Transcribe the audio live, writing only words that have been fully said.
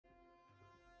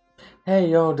Hey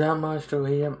yo, Dan Maestro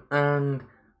here, and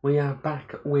we are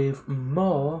back with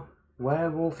more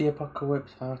Werewolf the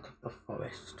Apocalypse Heart of the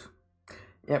Forest.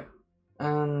 Yep,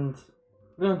 and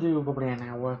we're gonna do probably an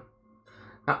hour.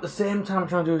 At the same time, I'm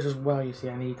trying to do this as well. You see,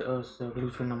 I need us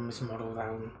gluing on this model that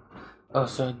I'm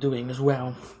also doing as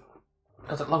well.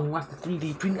 Because at long last, the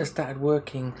 3D printer started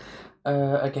working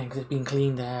again because it's been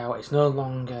cleaned out. It's no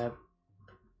longer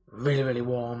really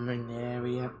warm in the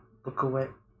area. Look away.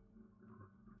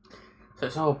 So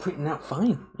it's all printing out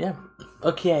fine, yeah.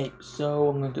 Okay, so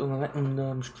I'm gonna let them know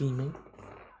I'm streaming.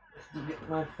 Just to get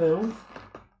my phone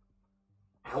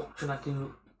out, and I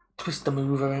do twist the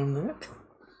move around it.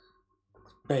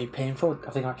 It's very painful.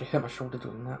 I think I actually hurt my shoulder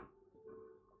doing that.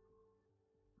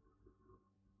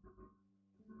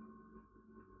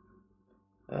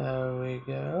 There we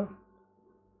go.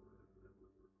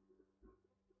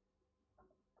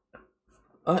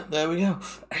 There we go.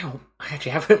 Ow! I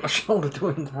actually have hurt my shoulder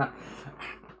doing that.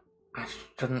 I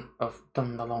shouldn't have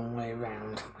done the long way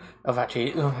round. I've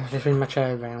actually just been my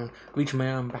chair around, reaching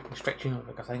my arm back and stretching over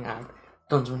because I think I've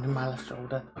done something to my left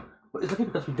shoulder. But it's lucky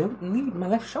because we don't need my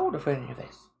left shoulder for any of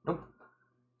this. Nope.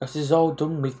 This is all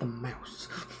done with the mouse.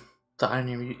 So I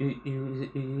need to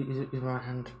use my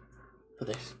hand for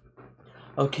this.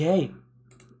 Okay,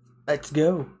 let's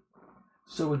go.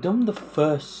 So we've done the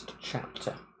first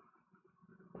chapter.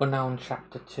 We're now on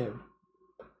chapter 2.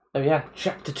 Oh yeah,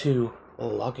 chapter 2,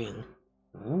 logging.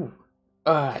 Ooh.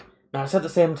 Alright, now at the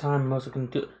same time I'm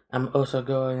also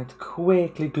going to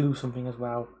quickly glue something as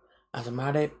well as I'm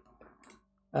at it.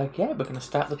 Okay, we're going to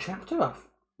start the chapter off,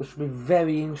 which will be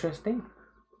very interesting.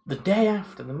 The day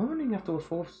after, the morning after, we're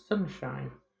full of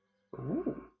sunshine.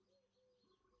 Ooh.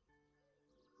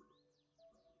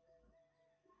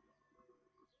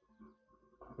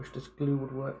 I wish this glue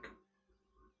would work.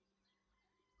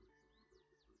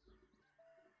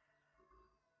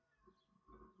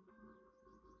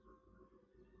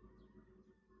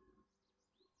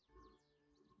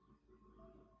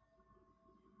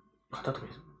 Oh, that was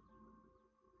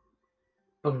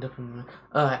bunged up in the...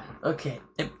 Alright, okay.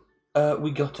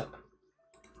 We got up.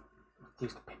 Let's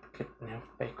use the paperclip now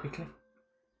very quickly.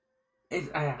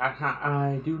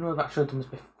 I do know that I showed them this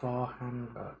beforehand,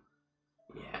 but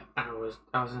yeah, I was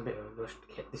in a bit of a rush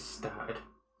to get this started.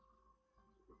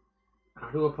 I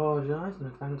do apologise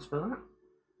and thanks for that.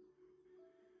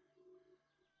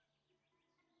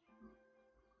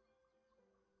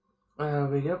 There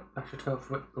we go. I should go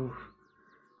for it. Oof.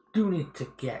 Do need to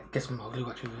get some more glue.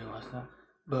 Actually, realised that,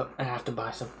 but I have to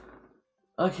buy some.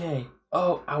 Okay.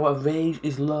 Oh, our rage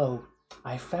is low.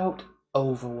 I felt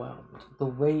overwhelmed. The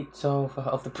weight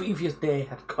of the previous day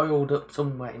had coiled up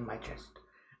somewhere in my chest.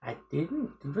 I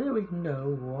didn't really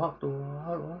know what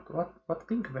to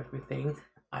think of everything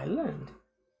I learned.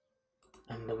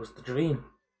 And there was the dream,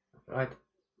 right?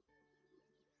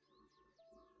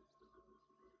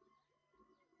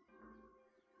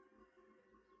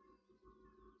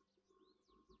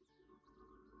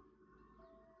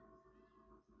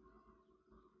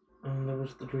 And there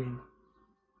was the dream.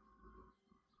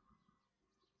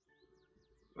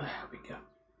 There we go.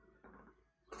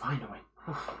 Finally.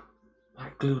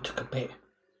 That glue took a bit.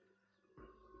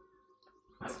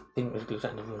 I think it was glue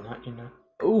starting to ruin that, you know.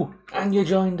 Oh, Anya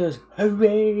joined us!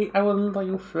 Hooray! Our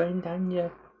loyal friend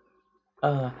Anya.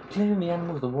 Clearing the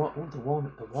animals. The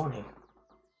warning.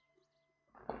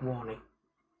 Warning.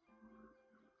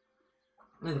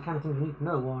 They're the kind of things we need to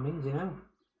know. Warnings, you know.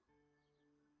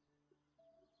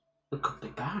 It could be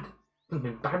bad.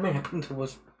 Something bad may happen to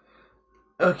us.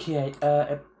 Okay,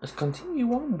 let's continue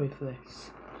on with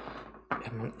this.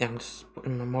 I'm just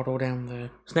putting my model down there.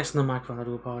 It's next to the microphone, I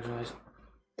do apologise.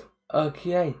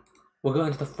 Okay, we're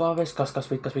going to the forest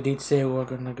because we did say we're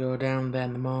going to go down there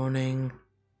in the morning.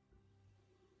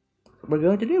 What we're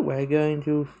going to do, we're going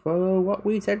to follow what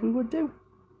we said we would do.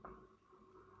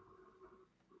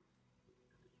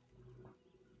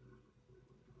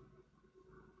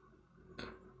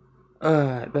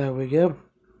 Alright, there we go.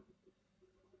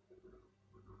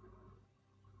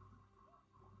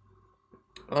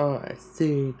 Oh, I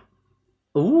see.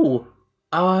 Ooh!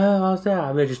 I was there,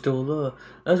 I registered all low.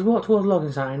 As we walked towards the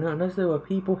logging site, I noticed there were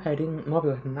people heading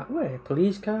that way. A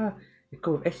police car, a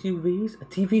couple of SUVs, a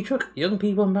TV truck, young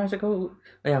people on bicycles,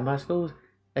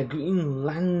 a green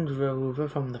Land Rover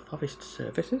from the Forest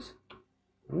Services.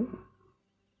 Ooh.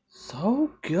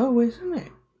 So go, isn't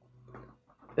it?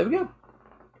 There we go.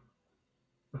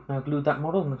 I glued that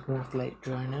model, I'm just gonna have to let it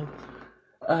dry now.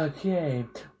 Okay,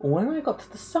 when I got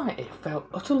to the site, it felt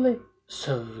utterly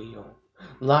surreal.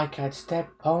 Like I'd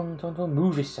stepped onto a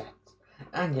movie set,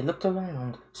 and you looked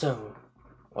around. So,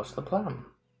 what's the plan?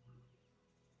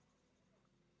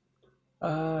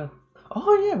 Uh,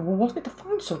 oh yeah, well, wasn't it to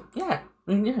find some? Yeah,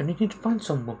 yeah, I needed to find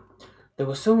someone. There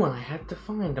was someone I had to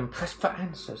find and press for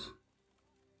answers.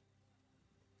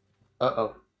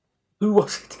 Uh-oh. Who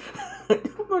was it? I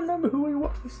don't remember who he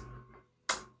was.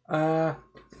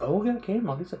 Olga came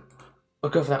on, Lisa. I'll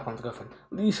go for that one,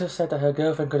 Lisa said that her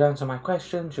girlfriend could answer my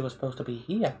question. She was supposed to be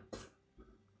here.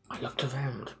 I looked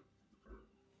around.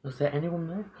 Was there anyone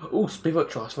there? Oh,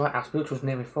 spiritual. That's right, our spiritual was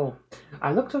nearly full.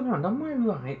 I looked around. On my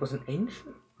right was an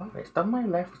ancient forest. On my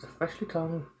left was a freshly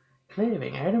torn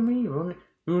clearing. Ahead of me,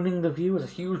 ruining the view, was a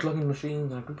huge logging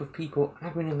machine and a group of people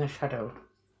arguing in the shadow.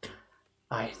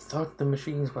 I thought the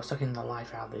machines were sucking the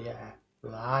life out of the air,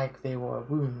 like they were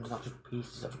wounds, not just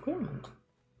pieces of equipment.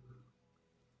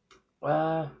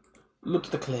 Look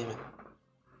at the clearing.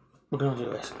 We're gonna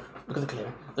do this. Look at the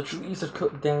clearing. The trees are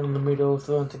cut down in the middle,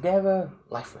 thrown together,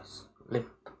 lifeless, limp.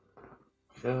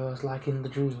 Just like in the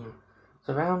dream.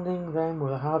 Surrounding them were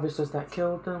the harvesters that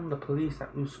killed them, the police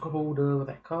that loose hold over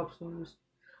their corpses,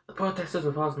 the protesters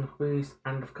with arson of police,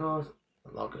 and of course,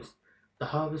 the loggers. The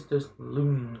harvesters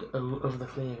loomed over the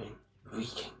clearing,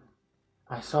 reeking.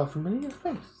 I saw a familiar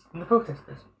face in the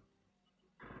protesters.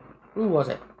 Who was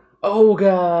it?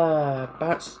 Olga!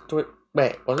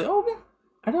 Wait, was it Olga?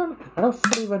 I don't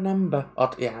fully remember.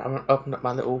 Oh, yeah, I'm gonna open up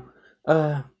my little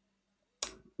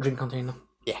drink container.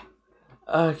 Yeah.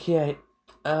 Okay.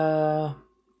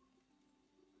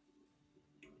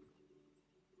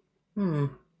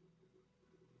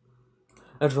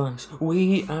 Advice.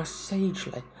 We are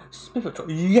sagely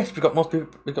spiritual. Yes, we got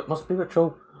more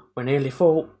spiritual. We're nearly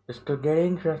full. This could get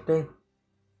interesting.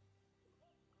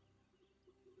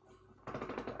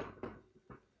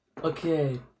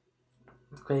 Okay.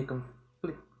 They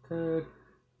conflicted.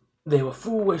 They were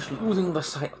foolish, losing the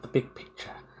sight of the big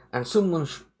picture, and someone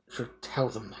should tell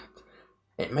them that.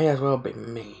 It may as well be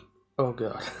me. Oh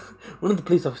god. One of the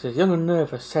police officers, young and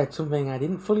nervous, said something I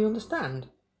didn't fully understand.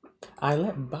 I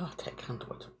let Bartek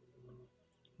handle it.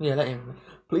 Yeah, let him.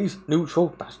 Please,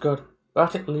 neutral, that's good.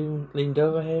 Bartek leaned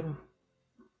over him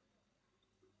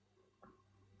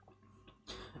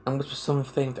and whispered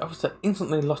something. The officer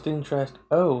instantly lost interest.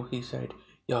 Oh, he said,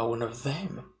 you're one of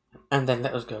them. And then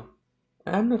let us go.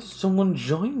 I noticed someone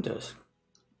joined us.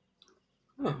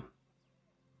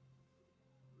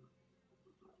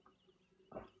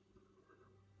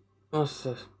 What's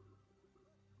this?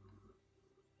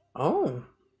 Oh.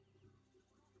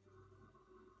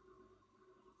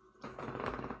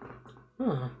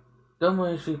 Don't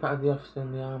worry, sheep out of the officer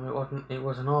in the army. It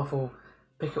was an awful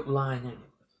pick-up line.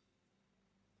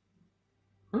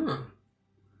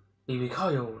 He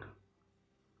recoiled.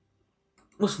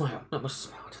 Must smile. Not must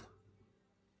smile to them.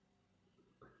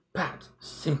 Pat,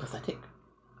 sympathetic.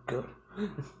 Good.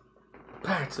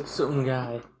 Pat, some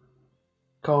guy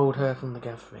called her from the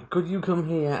gathering. Could you come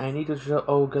here? I need to show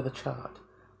Olga the chart.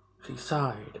 She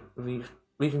sighed,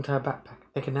 reaching to her backpack,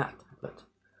 taking that tablet.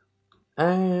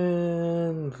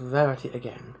 And there at it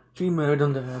again. She murmured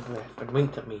under her breath and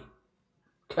winked at me.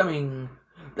 Coming.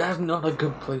 That's not a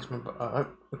good placement, but alright,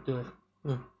 we'll do it.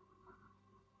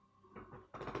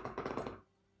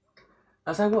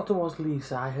 As I walked towards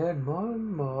Lisa, I heard more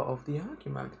and more of the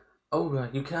argument. Olga,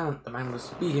 you can't. The man was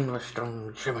speaking with a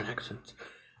strong German accent.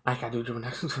 I can't do German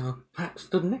accents, so Pat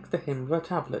stood next to him with a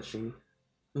tablet. She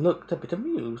looked a bit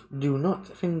amused. Do not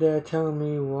tell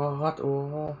me what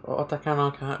I can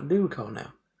or can't do,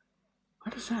 Cornell.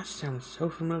 Why does that sound so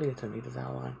familiar to me, this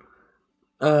outline?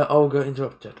 Olga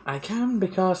interrupted. I can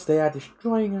because they are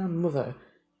destroying our mother.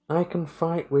 I can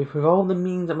fight with all the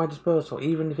means at my disposal,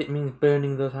 even if it means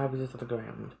burning those houses to the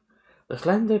ground. The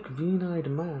slender, green-eyed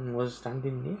man was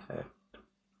standing near her.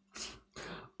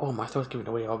 Oh, my throat's giving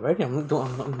away already. I'm not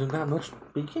doing that much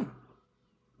speaking.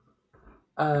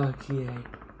 Okay.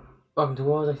 Walking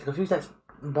towards us, he took a few steps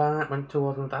back, went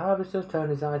towards one of the harvesters, turned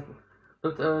his eyes,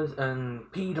 looked at us,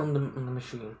 and peed on the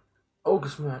machine. Olga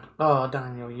smirked. Oh,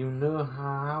 Daniel, you know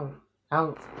how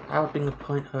bring the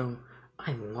point home.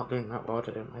 I'm not doing that well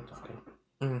today, am I talking?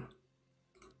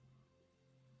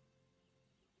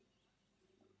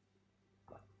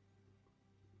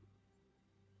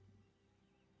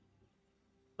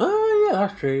 Oh, yeah,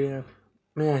 that's true, yeah.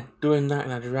 Yeah, doing that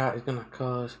in a drought is gonna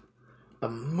cause the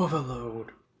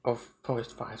motherload of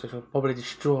forest fires, which will probably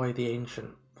destroy the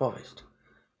ancient forest.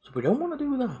 So we don't want to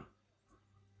do that.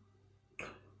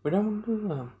 We don't want to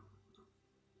do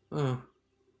that.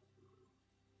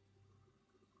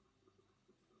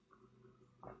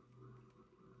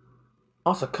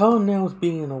 Also, Cornell's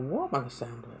being in a war by the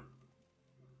sound of it.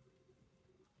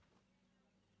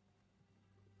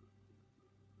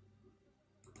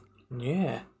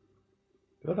 Yeah.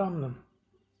 Good on them.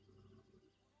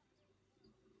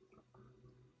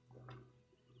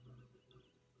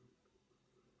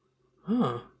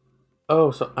 Huh.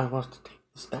 Oh, so I was to take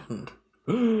the stand.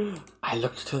 I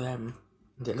looked to them.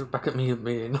 They looked back at me and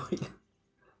made annoyed.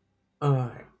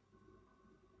 Alright.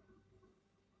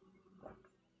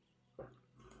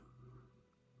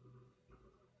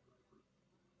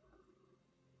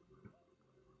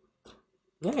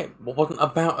 Yeah, it wasn't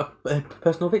about a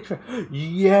personal victory.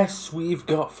 Yes, we've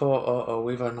got four.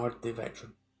 We've annoyed the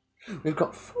veteran. We've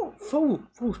got full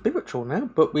spiritual now,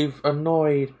 but we've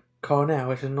annoyed Cornell,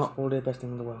 which is not all the best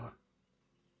thing in the world.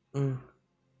 Mm.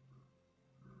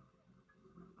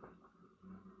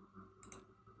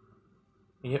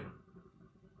 Yep.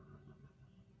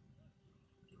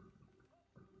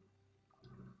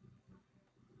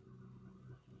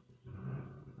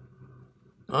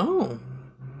 Oh.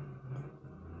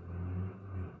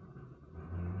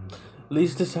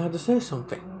 Lisa decided to say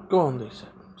something. Go on, Lisa.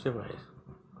 See what it is.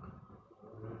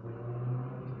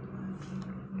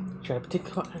 She had a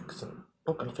particular accent.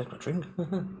 I'm gonna take my drink.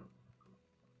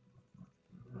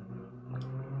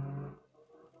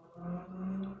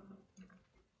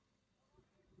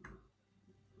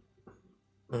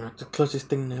 Alright, the closest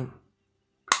thing now.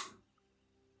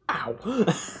 Ow!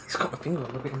 It's got my finger a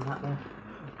little bit in that there.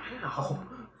 Ow!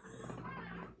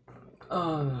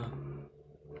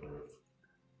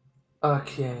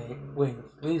 Okay, wait.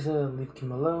 Lisa, leave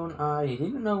him alone. I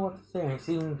didn't know what to say. It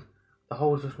seemed the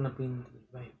whole was gonna be in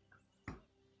the way.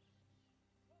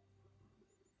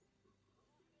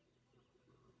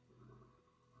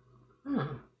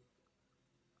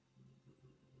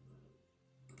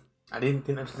 I didn't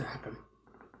think that was gonna happen.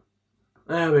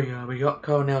 There we go. We got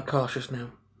Cornell cautious now.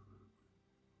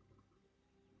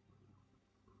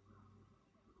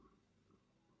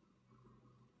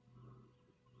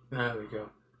 There we go.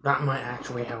 That might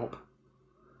actually help.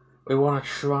 We want to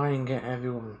try and get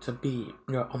everyone to be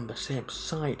on the same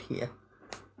side here.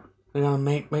 We gotta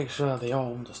make sure they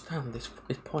all understand this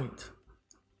point.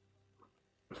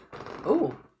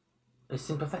 Oh, it's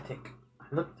sympathetic.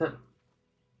 I looked at.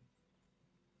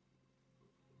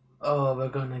 Oh, we're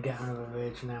gonna get another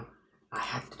rage now. I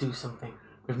had to do something.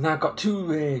 We've now got 2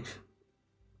 rage.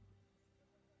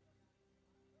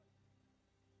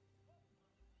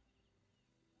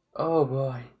 Oh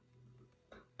boy.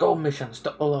 Goal mission,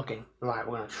 stop the logging. Right,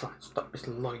 we're gonna try and stop this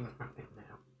logging happening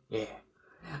now. Yeah.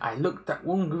 I looked at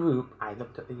one group, I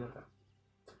looked at the other.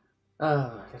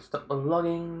 Let's stop the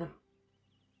logging.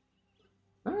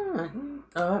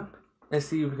 Alright. Let's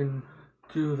see if we can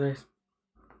do this.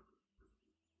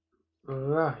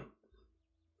 Right.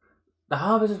 The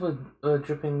harvesters were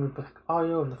dripping with black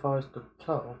oil in the forest of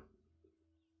Toll.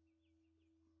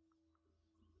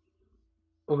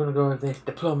 We're gonna go with this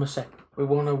diplomacy. We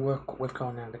want to work with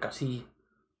Cornell because he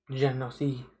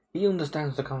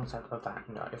understands the concept of that.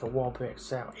 If a war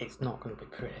breaks out, it's not going to be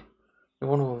pretty. We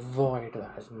want to avoid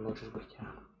that as much as we can.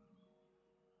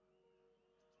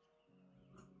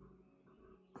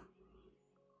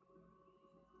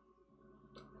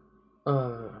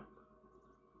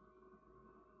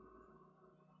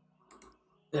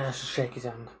 Yeah, let's just shake his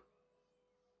hand.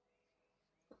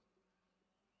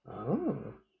 Oh.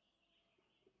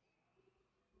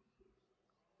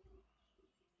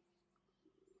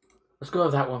 Let's go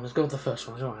with that one. Let's go with the first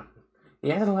one. What happened?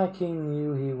 He acted like he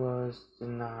knew he was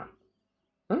in that.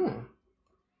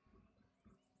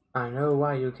 I know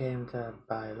why you came to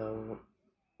buy the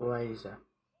razor.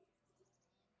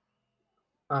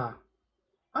 Oh,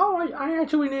 I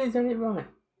actually nearly did it right.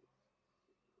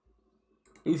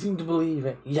 He seemed to believe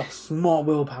it. Yes, more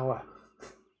willpower.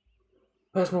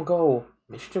 Personal goal.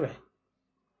 Mystery.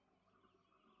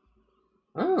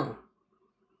 Oh.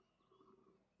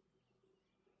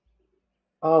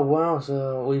 Oh wow,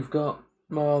 so we've got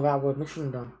more of our mission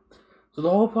done. So the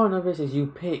whole point of this is you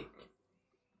pick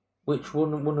which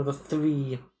one of the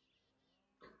 3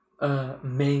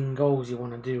 main goals you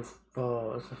want to do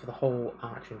for the whole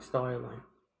arching storyline.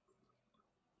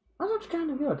 That's actually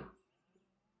kind of good.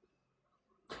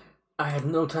 I had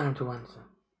no time to answer.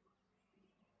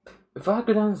 Before I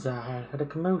could answer, I had a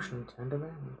commotion turned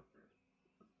around.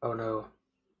 Oh no.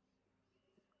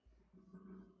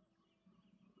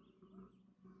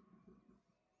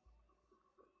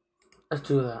 Let's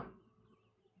do that.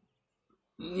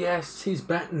 Yes, he's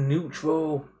back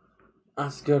neutral.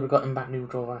 That's good, we got him back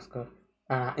neutral, that's good.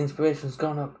 And our inspiration's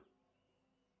gone up.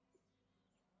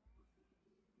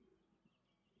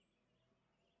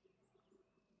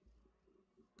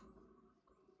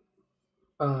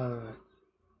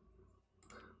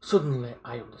 Suddenly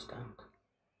I understand.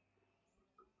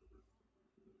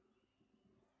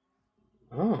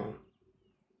 Oh.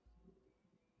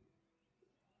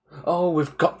 Oh,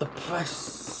 we've got the press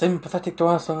sympathetic to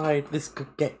our side. This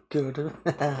could get good.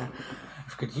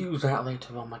 If we could use that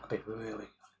later on, that could be really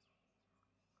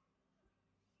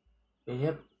good.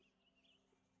 Yep.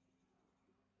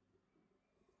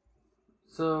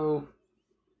 So,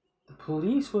 the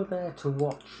police were there to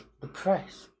watch the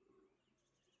press.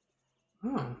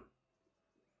 Oh.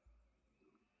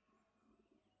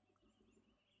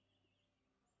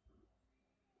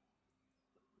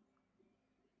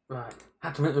 Right.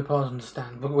 Had to make the pause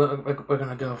understand. We're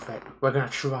gonna go for it. We're gonna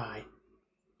try.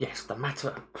 Yes, the matter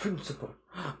of principle.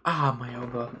 Ah, my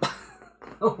elbow.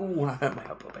 Oh, I hurt my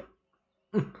elbow a bit.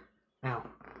 Now.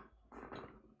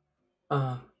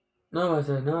 No, I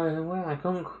said, no, well, I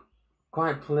couldn't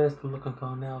quite place to look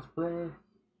upon Nell's place.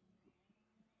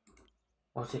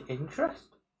 Was it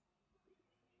interest?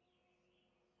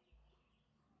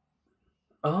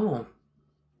 Oh.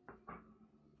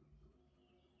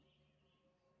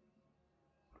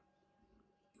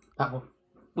 That one.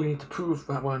 We need to prove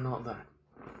that we're not there.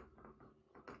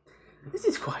 This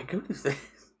is quite good, is this?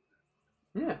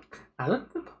 Yeah. I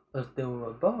looked at them as they were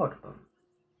aboard, but...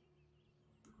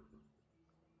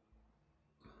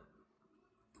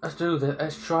 Let's do this.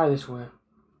 Let's try this way.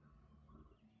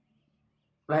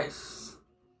 Let's...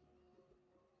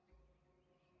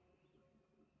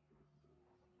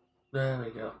 There we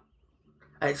go.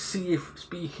 Let's see if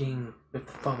speaking with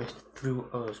the forest through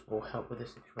us will help with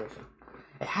this situation.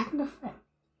 It had an effect.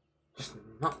 Just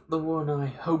not the one I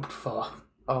hoped for.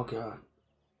 Oh god.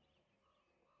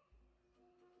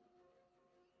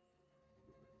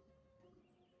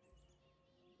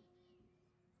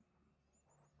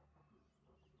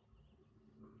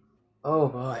 Oh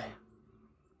boy.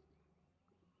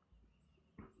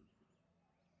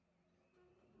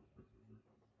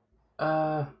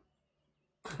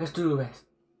 Let's do this.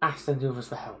 Ask the others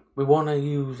for help. We want to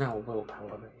use our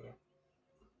willpower here.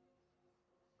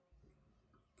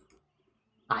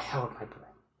 I held my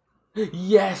breath.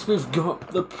 Yes, we've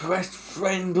got the press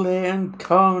friendly and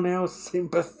Cornell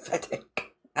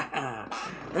sympathetic.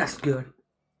 That's good.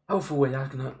 Hopefully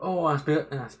that's gonna... Oh, our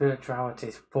spirituality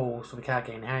is full, so we can't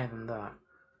get any higher than that.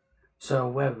 So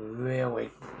we're really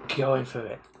going for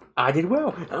it. I did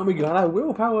well, and we got our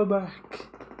willpower back.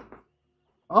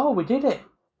 Oh, we did it.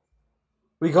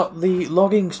 We got the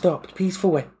logging stopped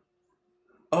peacefully.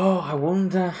 Oh, I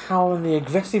wonder how on the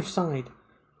aggressive side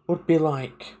would be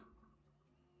like.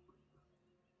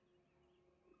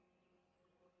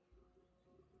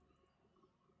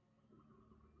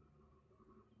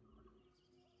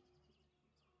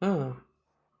 Oh.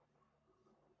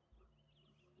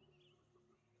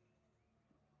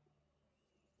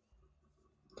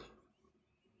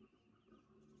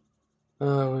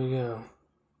 There we go.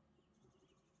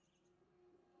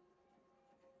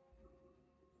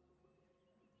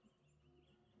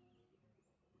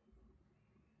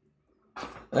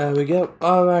 There we go.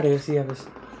 Alrighty, let's see how this.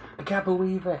 I can't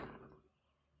believe it.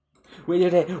 We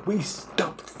did it. We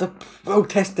stopped the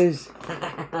protesters.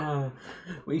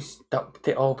 We stopped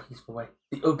it all peacefully.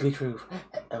 The ugly truth.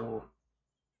 Oh.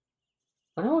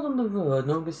 When I was on the road,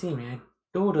 no one could see me. I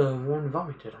rolled over and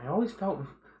vomited. I always felt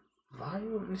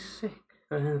violently sick.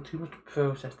 I had too much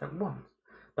processed at once.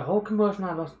 The whole commotion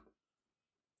I lost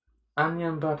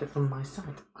Anya brought it from my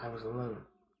sight. I was alone.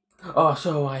 Oh,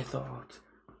 so I thought.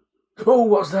 Oh,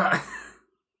 what's that?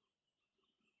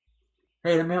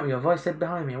 Hey, let me help you. A voice said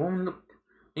behind me. A woman looked at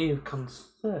me with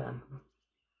concern.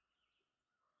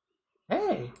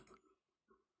 Hey!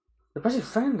 The press is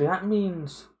friendly. That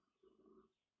means...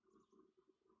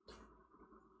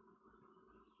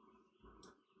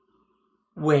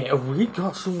 Wait, have we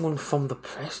got someone from the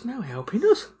press now helping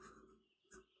us?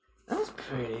 That's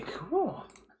pretty cool.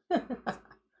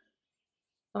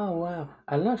 Oh, wow.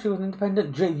 I learned she was an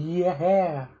independent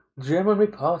German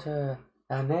reporter.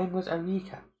 Her name was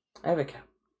Erika.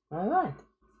 Alright.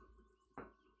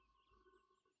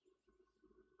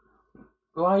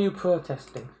 Why are you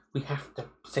protesting? We have to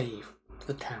save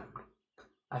the town.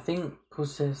 I think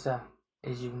Possessor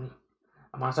is unique.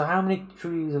 No matter how many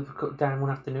trees have cut down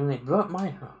one afternoon, it broke my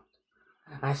heart.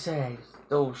 I said,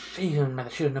 those shearing by the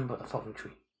sheer number of the fallen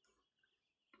tree.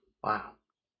 Wow.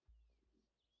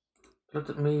 Looked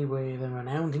at me with a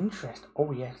renowned interest.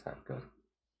 Oh yes, that's good.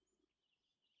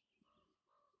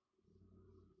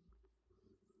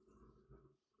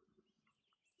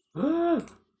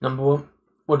 Number one.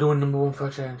 We're doing number one for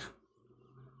a change.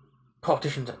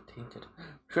 Politicians are tainted.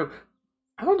 True.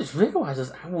 I just realised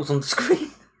there's owls on the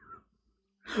screen.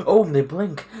 Oh, and they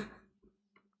blink.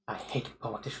 I hate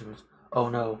politicians. Oh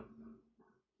no.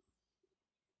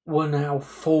 We're now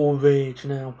full rage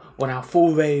now.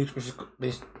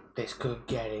 This could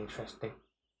get interesting.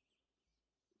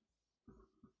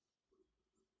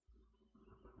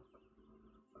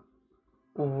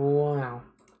 Wow.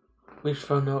 We've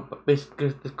thrown up, but this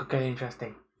could get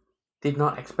interesting. Did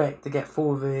not expect to get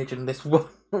full rage in this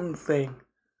one thing.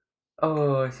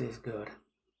 Oh, this is good.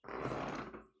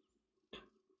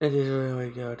 It is really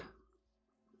good.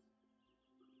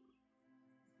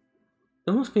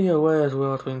 There must be a way as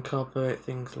well to incorporate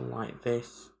things like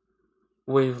this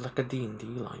with like a D&D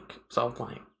like sort of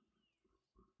like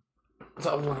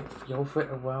feel for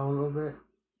it as well a little bit.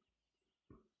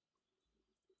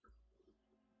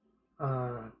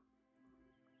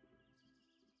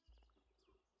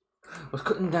 Was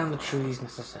cutting down the trees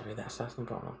necessary? That's the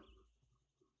problem.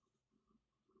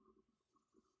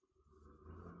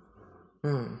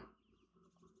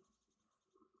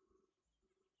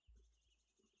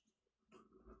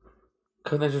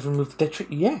 Could they just remove the dead tree?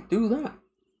 Yeah, do that.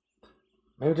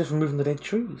 Maybe just removing the dead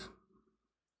trees.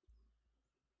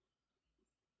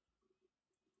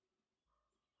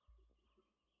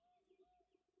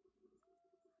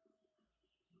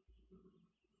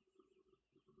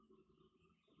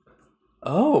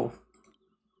 Oh,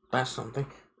 that's something.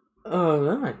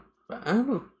 Right.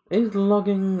 Is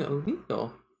logging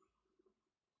illegal?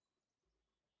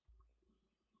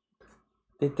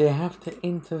 Did they have to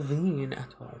intervene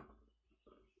at all?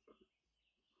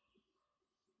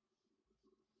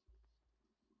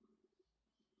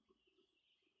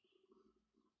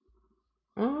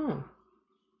 Oh.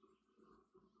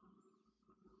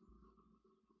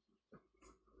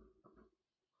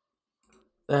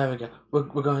 There we go. We're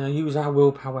going to use our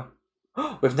willpower.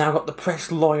 We've now got the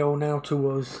press loyal now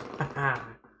to us.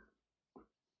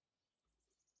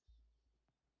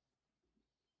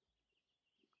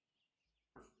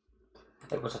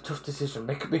 It was a tough decision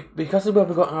because we've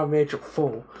got our rage up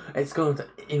full. It's going to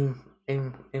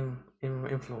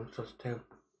influence us too.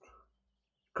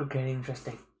 Could get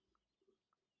interesting.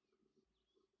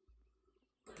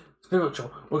 Spiritual.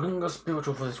 We're going to go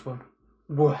spiritual for this one.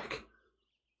 Work.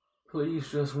 Please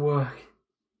just work.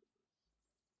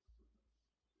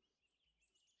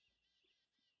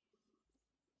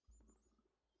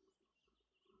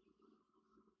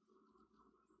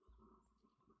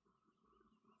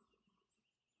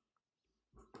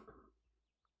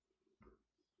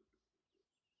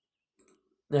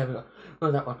 There we go.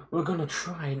 Well, that one. We're going to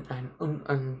try and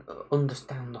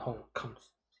understand the whole concept.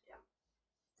 Yeah.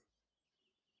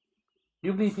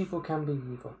 You believe people can be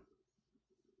evil.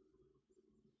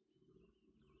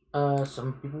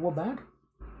 Some people were bad.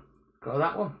 Go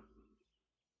that one.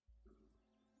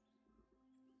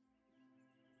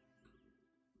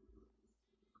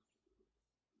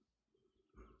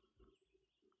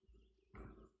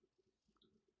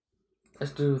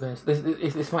 Let's do this.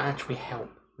 This might actually help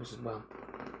as well.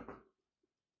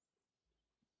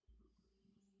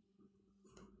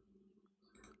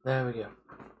 There we go.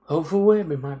 Hopefully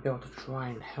we might be able to try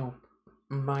and help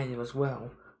Maya as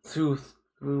well through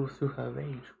her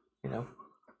rage. You know,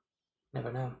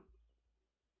 never know.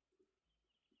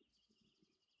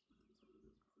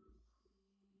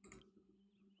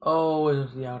 Oh, it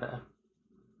was the outer.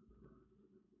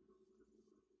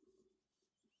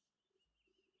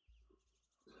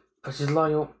 But she's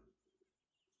loyal.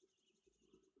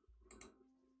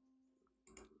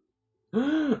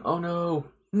 Oh no!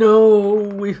 No!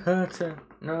 We've hurt her!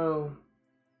 No!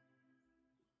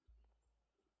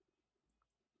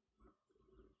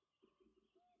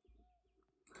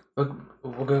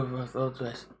 We'll go with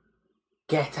this.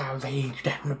 Get our rage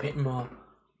down a bit more.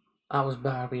 That was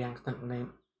bad, we accidentally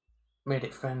made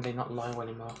it friendly, not loyal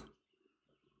anymore.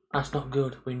 That's not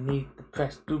good. We need the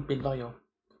press to be loyal.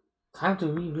 Time to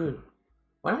regroup.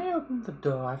 When I opened the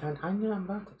door, I found Anya and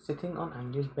Bartek sitting on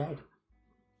Anya's bed.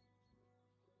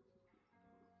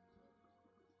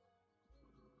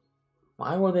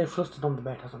 Why were they flustered on the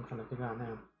bed, as I'm trying to figure out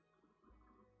now?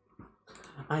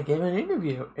 I gave an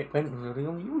interview. It went really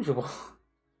unusual.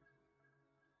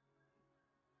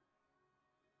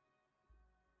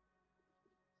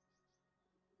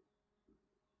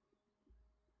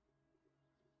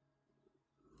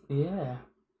 Yeah.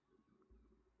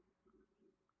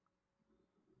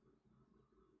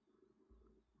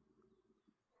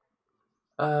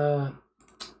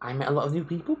 I met a lot of new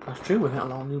people. That's true, we met a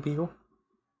lot of new people.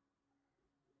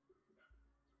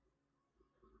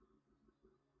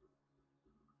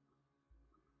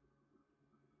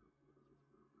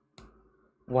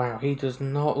 Wow, he does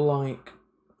not like...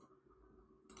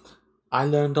 I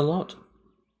learned a lot.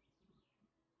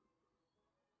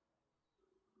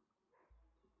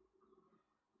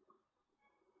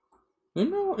 You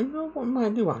know what we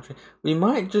might do actually? We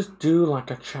might just do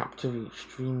like a chapter each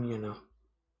stream, you know.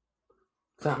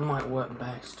 That might work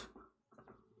best.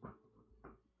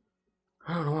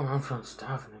 I don't know, I'm feeling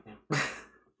starving again.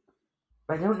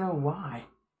 But I don't know why.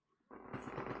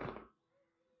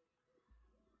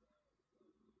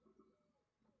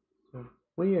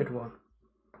 Weird one.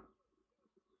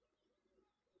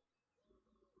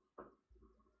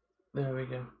 There we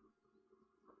go.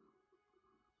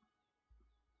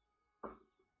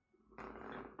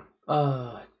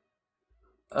 But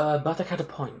I had a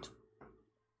point.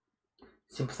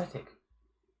 Sympathetic.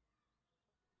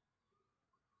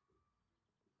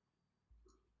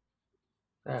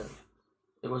 There we go.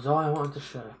 It was all I wanted to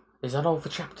share. Is that all for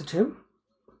chapter 2?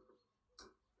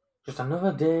 Just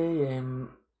another day,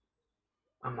 I'm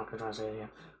not gonna try to say it again.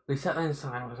 We sat there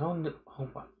inside, I was on the... Oh,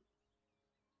 what?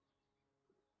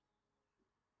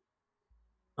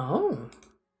 Oh.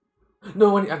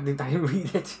 No, I didn't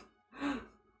read it.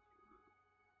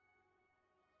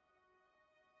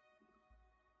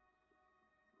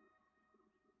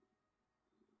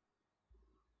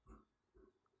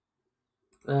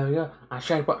 There we go. I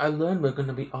shared what I learned, we're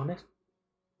gonna be honest.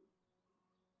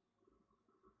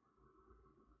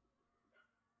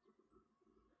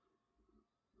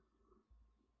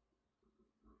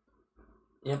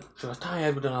 Yep, she was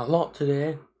tired, we've done a lot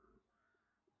today.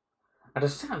 I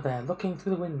just sat there looking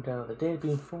through the window, the day had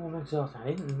been full of exhaust, I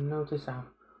didn't notice how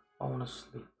I want to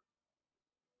sleep.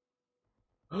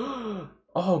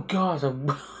 Oh god,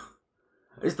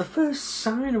 it's the first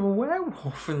sign of a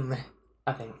werewolf in there,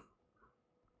 I think.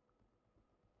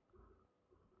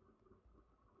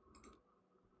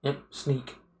 Yep,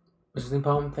 sneak. This is the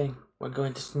important thing. We're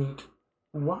going to sneak.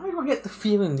 Why do I get the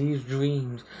feeling these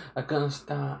dreams are going to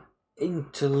start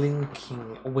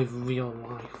interlinking with real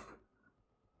life?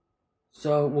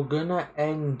 So we're going to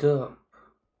end up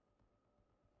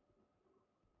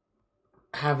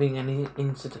having an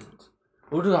incident.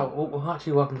 We'll do that. We'll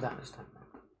actually welcome that this time.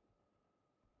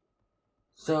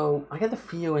 So I get the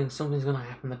feeling something's going to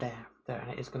happen the day after,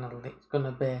 and it's going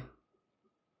to be...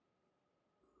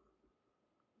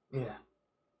 Yeah.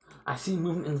 I see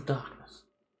movement in the darkness.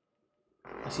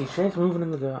 I see shapes moving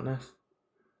in the darkness.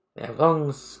 They have long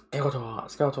skeletal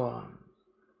arms.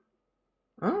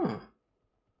 Oh.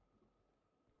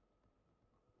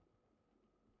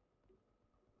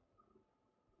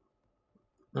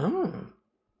 Oh.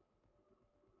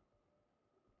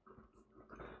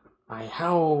 I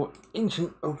howl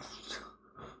ancient oaths.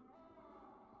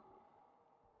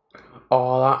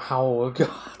 Oh, that howl,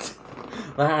 God.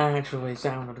 That actually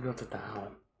sounded good at that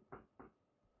howl.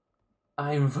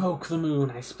 I invoke the moon,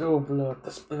 I spill blood,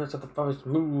 the spirits of the forest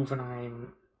move, and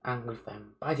I'm angry with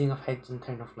them, biting off heads and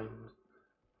tearing off limbs.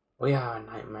 We are a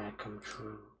nightmare come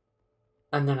true.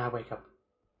 And then I wake up.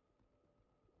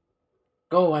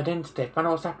 Go, identity, find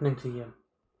out what's happening to you.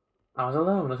 I was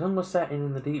alone, the sun was setting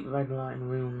in the deep red lighting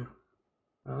room.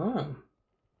 Oh.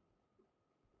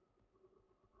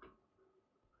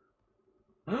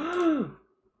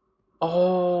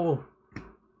 Oh.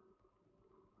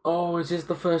 Oh, is this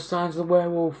the first signs of the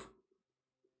werewolf?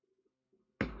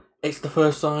 It's the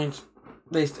first signs.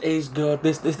 This is good.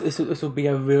 This will be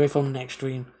a really fun next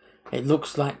stream. It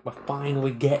looks like we're finally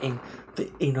getting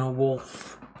the inner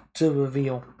wolf to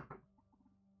reveal.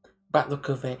 That look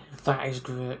of it, that is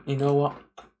great. You know what?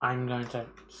 I'm going to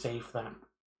save that.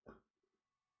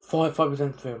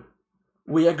 45% through.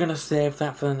 We are going to save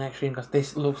that for the next stream because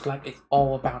this looks like it's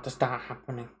all about to start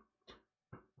happening.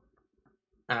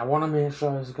 And I want to make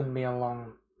sure it's going to be I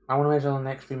want to make sure the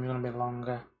next stream is going to be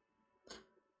longer.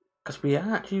 Because we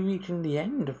are actually reaching the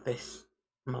end of this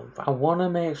month. I want to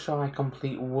make sure I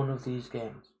complete one of these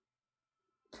games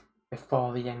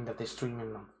before the end of this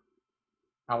streaming month.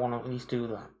 I want to at least do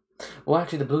that. Well,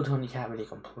 actually, the Blood Hunt you can't really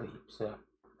complete, so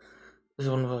this is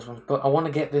one of those ones. But I want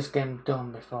to get this game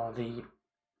done before the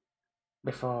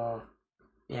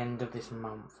end of this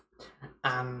month.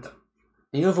 And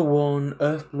the other one,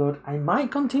 Earthblood, I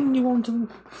might continue on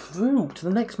through to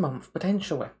the next month,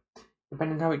 potentially.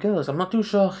 Depending on how it goes. I'm not too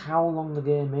sure how long the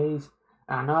game is.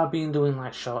 I know I've been doing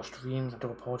like short streams. I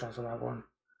do apologise for that one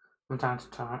from time to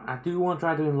time. I do want to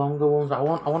try doing longer ones, but I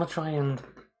want to try and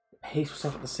pace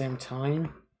myself at the same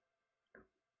time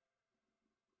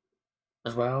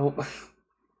as well.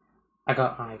 I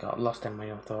got lost in my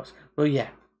own thoughts. But yeah.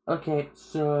 Okay,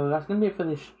 so that's gonna be it for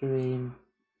this stream.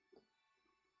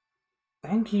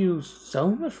 Thank you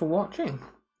so much for watching.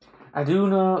 I do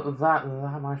know that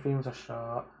my streams are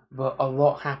short, but a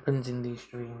lot happens in these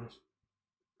streams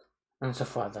and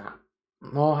stuff like that.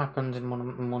 More happens in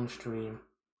one stream,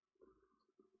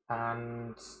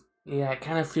 and yeah, it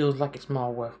kind of feels like it's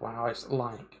more worthwhile. It's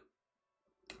like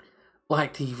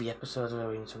TV episodes,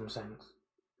 really, in some sense.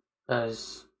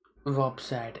 As Rob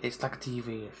said, it's like a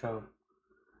TV show,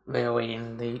 really,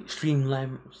 in the stream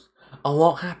lengths. A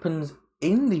lot happens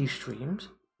in these streams,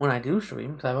 when I do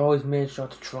streams, I've always made sure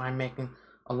to try making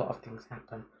a lot of things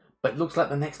happen. But it looks like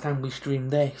the next time we stream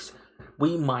this,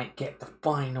 we might get to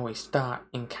finally start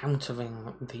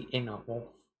encountering the inner wolf.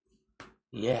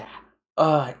 Yeah.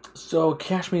 Alright, so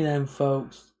catch me then,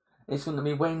 folks. It's going to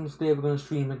be Wednesday, we're going to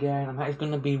stream again, and that is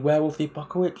going to be Werewolf the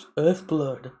Apocalypse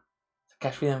Earthblood. So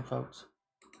catch me then, folks.